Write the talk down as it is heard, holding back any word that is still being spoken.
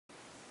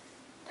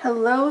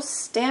Hello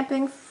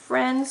stamping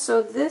friends.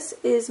 So this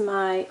is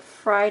my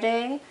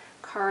Friday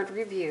card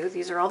review.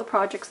 These are all the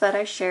projects that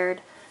I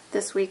shared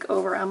this week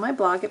over on my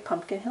blog at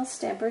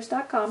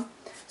pumpkinhillstampers.com.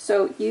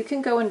 So you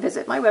can go and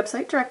visit my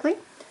website directly.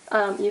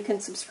 You can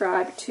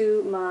subscribe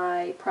to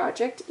my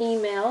project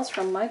emails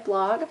from my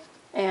blog,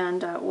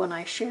 and when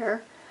I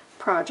share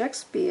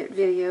projects, be it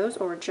videos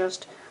or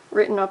just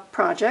written up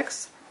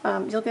projects,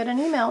 you'll get an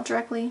email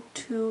directly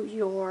to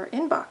your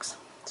inbox.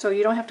 So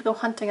you don't have to go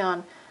hunting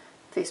on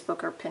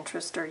Facebook or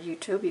Pinterest or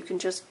YouTube. You can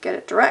just get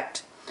it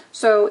direct.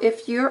 So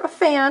if you're a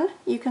fan,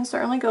 you can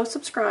certainly go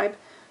subscribe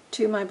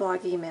to my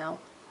blog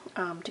email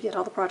to get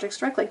all the projects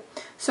directly.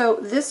 So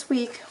this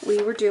week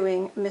we were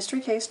doing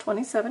Mystery Case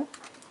 27.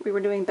 We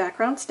were doing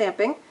background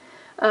stamping.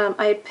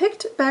 I had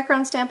picked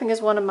background stamping as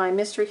one of my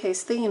Mystery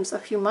Case themes a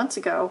few months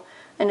ago,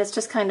 and it's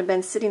just kind of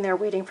been sitting there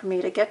waiting for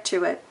me to get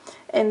to it.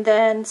 And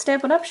then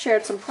Stampin' Up!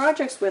 Shared some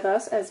projects with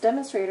us as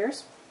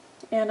demonstrators,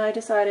 and I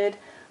decided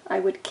I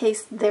would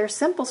case their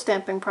simple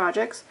stamping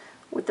projects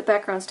with the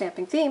background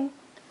stamping theme,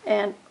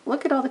 and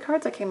look at all the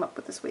cards I came up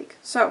with this week.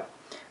 So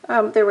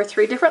there were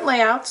 3 different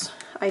layouts.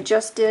 I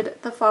just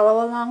did the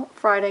Follow Along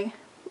Friday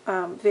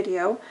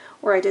video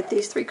where I did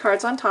these 3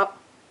 cards on top,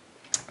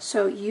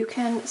 so you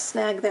can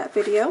snag that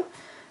video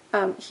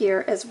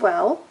here as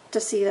well to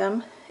see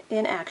them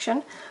in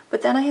action.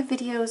 But then I have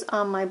videos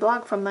on my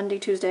blog from Monday,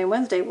 Tuesday, and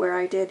Wednesday where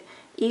I did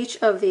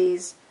each of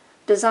these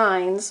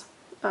designs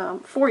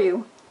for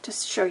you to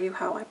show you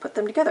how I put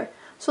them together.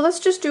 So let's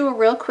just do a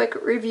real quick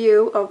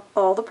review of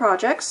all the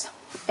projects,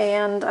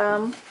 and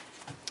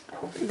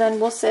then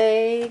we'll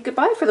say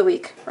goodbye for the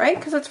week, right?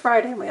 Because it's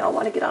Friday and we all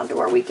want to get on to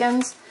our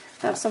weekends,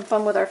 have some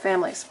fun with our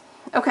families.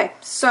 Okay,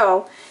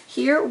 so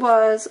here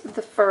was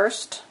the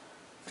first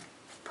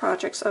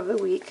projects of the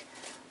week.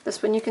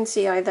 This one you can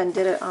see I then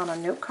did it on a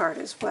note card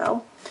as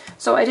well.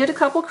 So I did a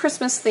couple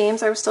Christmas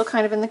themes. I was still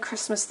kind of in the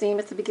Christmas theme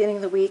at the beginning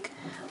of the week.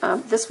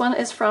 This one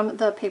is from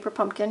the Paper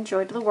Pumpkin,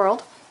 Joy to the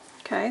World.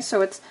 Okay,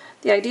 so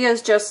the idea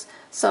is just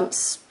some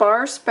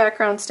sparse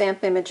background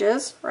stamp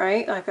images,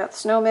 right? I've got the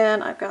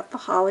snowman, I've got the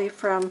holly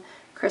from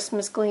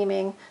Christmas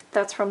Gleaming.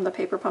 That's from the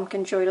Paper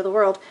Pumpkin, Joy to the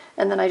World.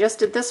 And then I just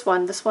did this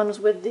one. This one was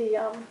with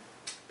the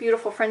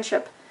Beautiful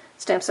Friendship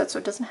stamp set, so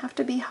it doesn't have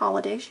to be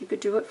holidays. You could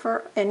do it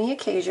for any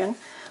occasion.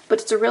 But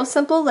it's a real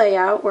simple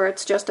layout where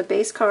it's just a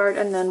base card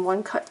and then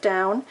one cut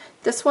down.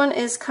 This one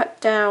is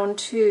cut down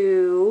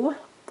to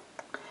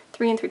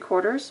 3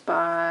 3/4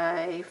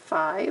 by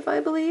 5, I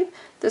believe.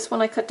 This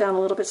one I cut down a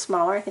little bit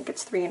smaller. I think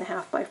it's 3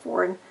 1/2 by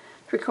 4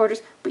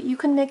 3/4. But you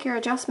can make your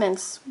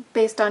adjustments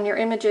based on your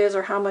images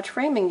or how much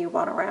framing you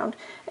want around.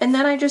 And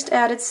then I just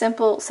added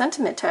simple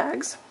sentiment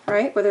tags,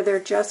 right? Whether they're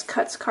just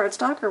cuts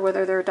cardstock or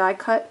whether they're die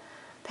cut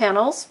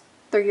panels.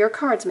 They're your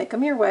cards. Make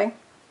them your way.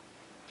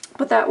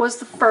 But that was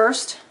the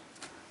first.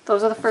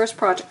 Those are the first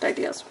project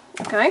ideas.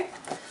 Okay,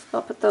 so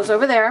I'll put those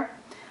over there.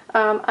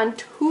 On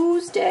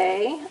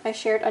Tuesday, I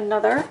shared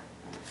another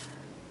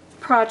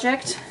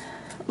project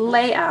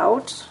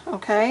layout.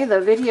 Okay,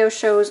 the video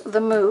shows the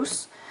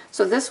moose.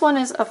 So this one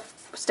is a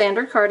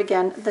standard card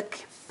again. The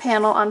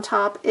panel on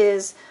top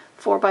is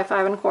 4 by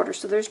 5 1/4.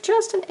 So there's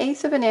just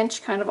 1/8 of an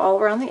inch kind of all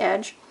around the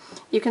edge.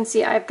 You can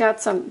see I've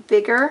got some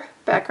bigger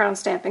background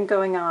stamping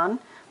going on,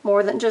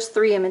 more than just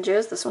 3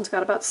 images. This one's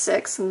got about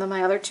 6, and then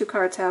my other 2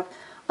 cards have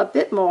a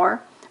bit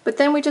more. But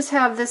then we just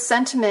have this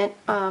sentiment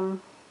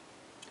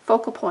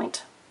focal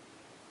point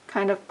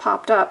kind of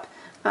popped up.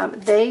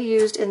 They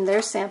used in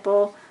their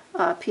sample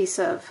piece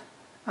of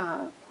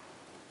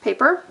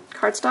paper,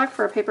 cardstock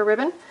for a paper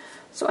ribbon.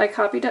 So I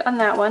copied it on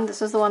that one.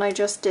 This is the one I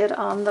just did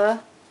on the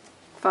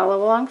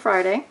Follow Along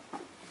Friday.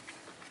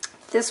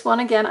 This one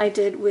again I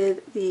did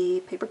with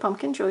the Paper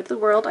Pumpkin, Joy to the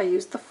World. I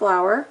used the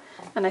flower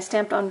and I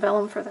stamped on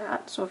vellum for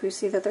that. So if you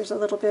see that there's a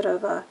little bit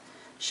of a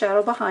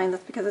shadow behind,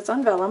 that's because it's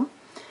on vellum.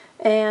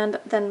 And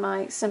then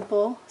my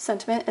simple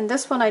sentiment. And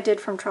this one I did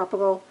from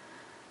Tropical,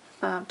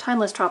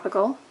 Timeless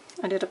Tropical.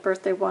 I did a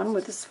birthday one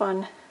with this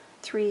fun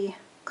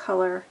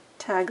 3-color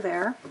tag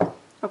there.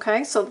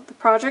 Okay, so the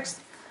project's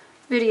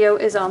video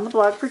is on the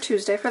blog for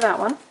Tuesday for that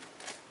one.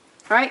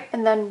 Alright,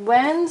 and then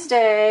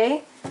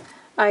Wednesday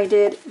I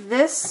did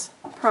this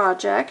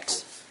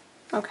project.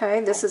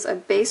 Okay, this is a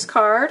base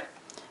card.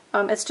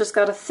 It's just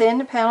got a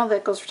thin panel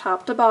that goes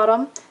top to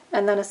bottom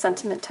and then a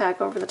sentiment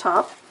tag over the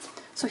top.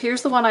 So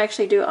here's the one I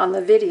actually do on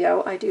the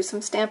video. I do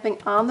some stamping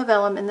on the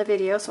vellum in the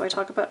video, so I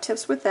talk about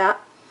tips with that.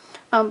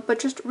 But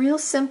just real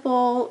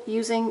simple,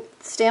 using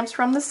stamps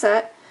from the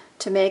set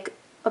to make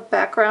a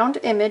background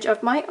image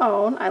of my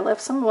own. I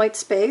left some white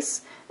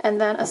space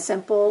and then a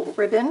simple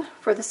ribbon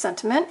for the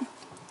sentiment.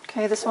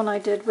 Okay, this one I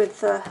did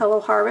with the Hello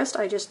Harvest.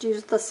 I just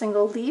used the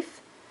single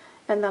leaf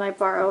and then I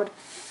borrowed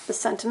the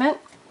sentiment.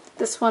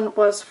 This one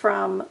was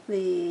from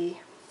the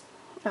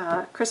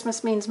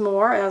Christmas Means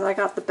More, as I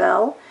got the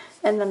bell,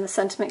 and then the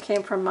sentiment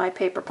came from my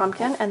Paper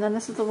Pumpkin. And then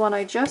this is the one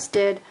I just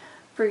did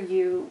for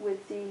you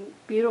with the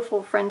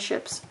Beautiful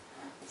Friendships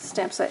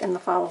stamp set in the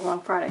Follow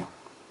Along Friday.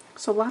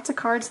 So lots of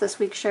cards this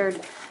week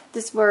shared.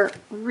 These were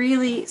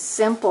really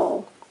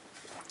simple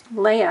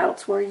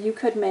layouts where you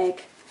could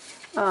make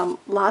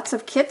Lots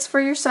of kits for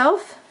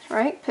yourself,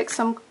 right? Pick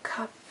some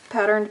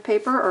patterned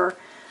paper or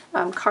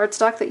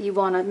cardstock that you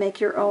want to make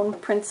your own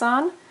prints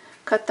on.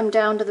 Cut them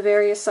down to the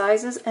various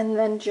sizes and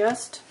then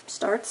just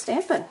start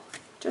stamping.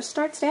 Just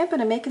start stamping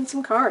and making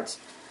some cards.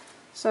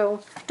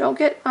 So don't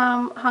get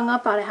hung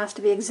up on it has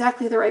to be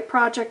exactly the right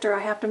project or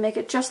I have to make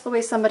it just the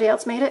way somebody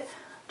else made it.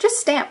 Just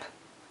stamp.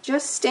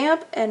 Just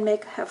stamp and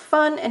have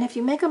fun. And if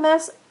you make a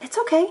mess, it's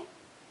okay.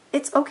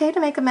 It's okay to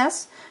make a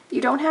mess.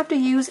 You don't have to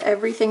use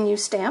everything you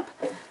stamp.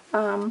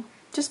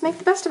 Just make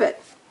the best of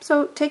it.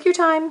 So take your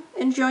time,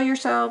 enjoy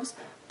yourselves,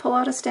 pull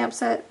out a stamp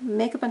set,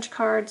 make a bunch of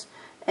cards,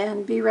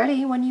 and be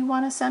ready when you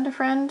want to send a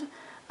friend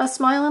a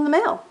smile in the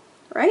mail,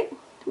 right?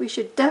 We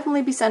should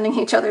definitely be sending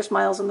each other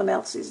smiles in the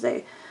mail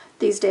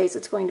these days.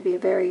 It's going to be a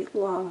very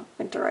long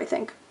winter, I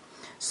think.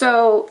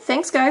 So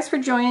thanks guys for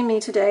joining me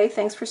today.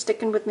 Thanks for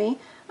sticking with me.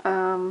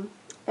 And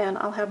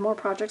I'll have more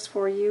projects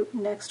for you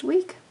next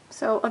week.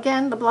 So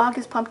again, the blog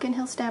is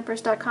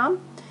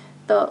pumpkinhillstampers.com.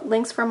 The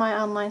links for my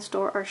online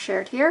store are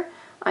shared here.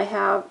 I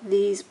have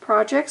these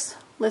projects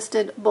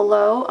listed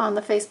below on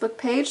the Facebook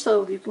page,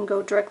 so you can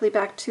go directly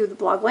back to the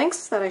blog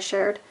links that I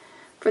shared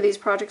for these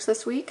projects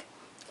this week.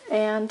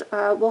 And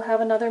we'll have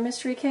another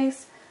mystery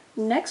case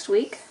next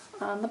week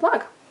on the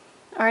blog.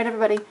 All right,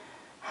 everybody,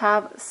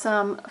 have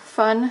some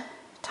fun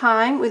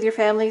time with your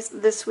families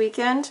this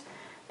weekend.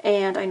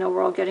 And I know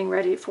we're all getting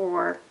ready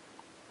for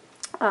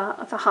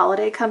the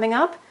holiday coming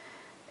up.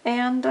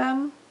 And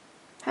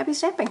happy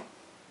stamping.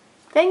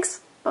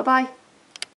 Thanks. Bye-bye.